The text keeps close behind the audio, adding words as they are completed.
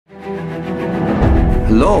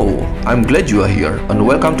Hello, I'm glad you are here and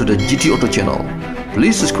welcome to the GT Auto channel.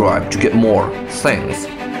 Please subscribe to get more. Thanks.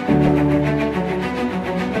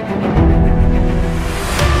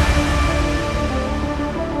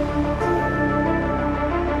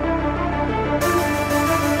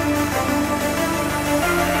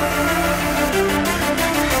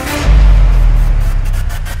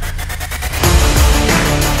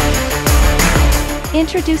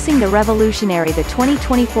 Introducing the revolutionary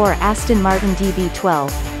 2024 Aston Martin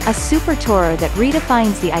DB12, a super tourer that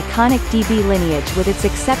redefines the iconic DB lineage with its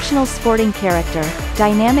exceptional sporting character,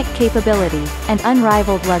 dynamic capability, and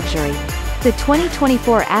unrivaled luxury. The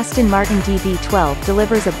 2024 Aston Martin DB12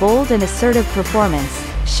 delivers a bold and assertive performance,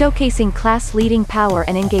 showcasing class-leading power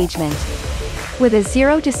and engagement. With a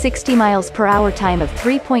 0 to 60 miles per hour time of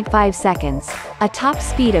 3.5 seconds, a top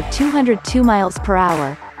speed of 202 miles per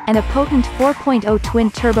hour, and a potent 4.0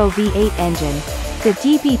 twin-turbo V8 engine, the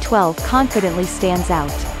DB12 confidently stands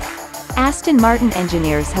out. Aston Martin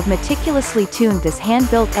engineers have meticulously tuned this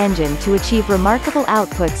hand-built engine to achieve remarkable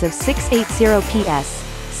outputs of 680 PS,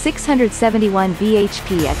 671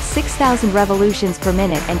 bhp at 6,000 revolutions per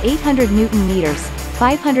minute and 800 Newton-meters,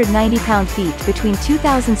 590 pound-feet between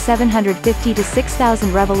 2,750 to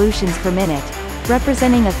 6,000 revolutions per minute,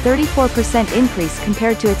 representing a 34% increase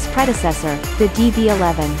compared to its predecessor, the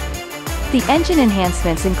DB11. The engine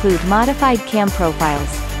enhancements include modified cam profiles,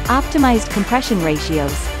 optimized compression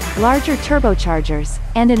ratios, larger turbochargers,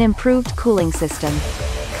 and an improved cooling system.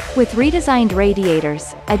 With redesigned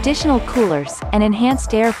radiators, additional coolers, and enhanced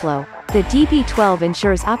airflow, the DB12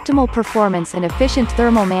 ensures optimal performance and efficient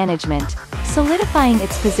thermal management, solidifying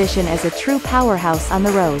its position as a true powerhouse on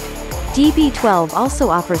the road. DB12 also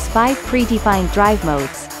offers 5 predefined drive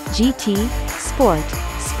modes: GT, Sport,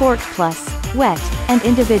 Sport Plus, Wet, and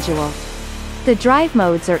Individual. The drive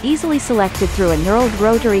modes are easily selected through a knurled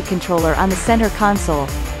rotary controller on the center console,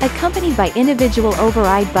 accompanied by individual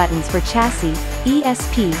override buttons for chassis,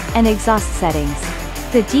 ESP, and exhaust settings.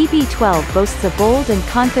 The DB12 boasts a bold and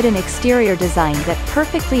confident exterior design that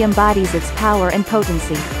perfectly embodies its power and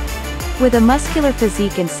potency. With a muscular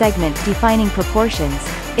physique and segment-defining proportions,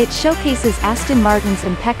 it showcases Aston Martin's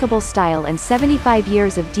impeccable style and 75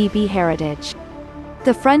 years of DB heritage.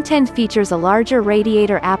 The front end features a larger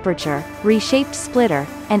radiator aperture, reshaped splitter,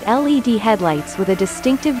 and LED headlights with a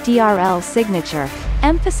distinctive DRL signature,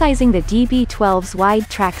 emphasizing the DB12's wide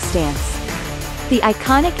track stance. The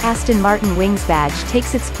iconic Aston Martin Wings badge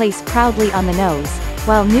takes its place proudly on the nose,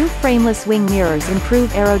 while new frameless wing mirrors improve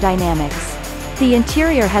aerodynamics. The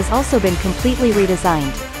interior has also been completely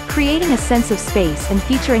redesigned, creating a sense of space and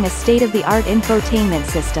featuring a state-of-the-art infotainment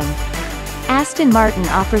system. Aston Martin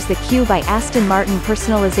offers the Q by Aston Martin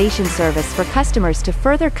personalization service for customers to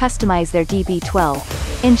further customize their DB12,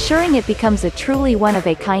 ensuring it becomes a truly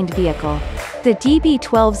one-of-a-kind vehicle. The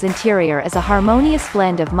DB12's interior is a harmonious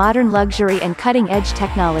blend of modern luxury and cutting-edge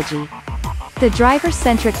technology. The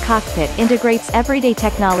driver-centric cockpit integrates everyday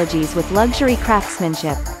technologies with luxury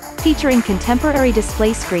craftsmanship, featuring contemporary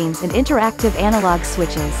display screens and interactive analog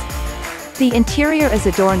switches. The interior is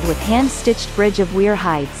adorned with hand-stitched bridge of weir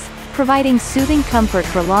hides, providing soothing comfort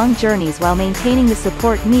for long journeys while maintaining the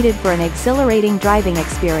support needed for an exhilarating driving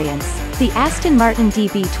experience. The Aston Martin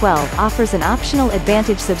DB12 offers an optional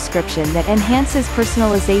Advantage subscription that enhances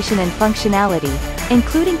personalization and functionality,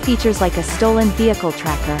 including features like a stolen vehicle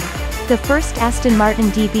tracker. The first Aston Martin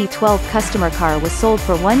DB12 customer car was sold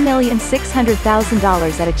for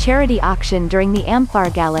 $1,600,000 at a charity auction during the Amphar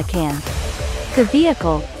Gala Cannes. The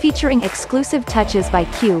vehicle, featuring exclusive touches by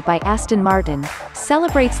Q by Aston Martin,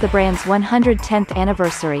 celebrates the brand's 110th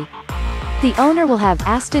anniversary. The owner will have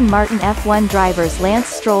Aston Martin F1 drivers Lance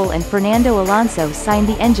Stroll and Fernando Alonso sign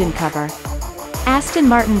the engine cover. Aston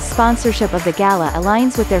Martin's sponsorship of the gala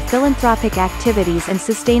aligns with their philanthropic activities and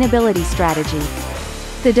sustainability strategy.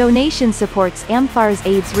 The donation supports Amphar's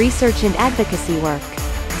AIDS research and advocacy work.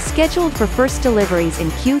 Scheduled for first deliveries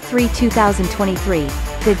in Q3 2023,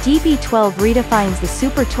 the DB12 redefines the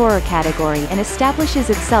super tourer category and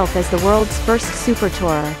establishes itself as the world's first super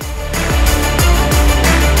tourer.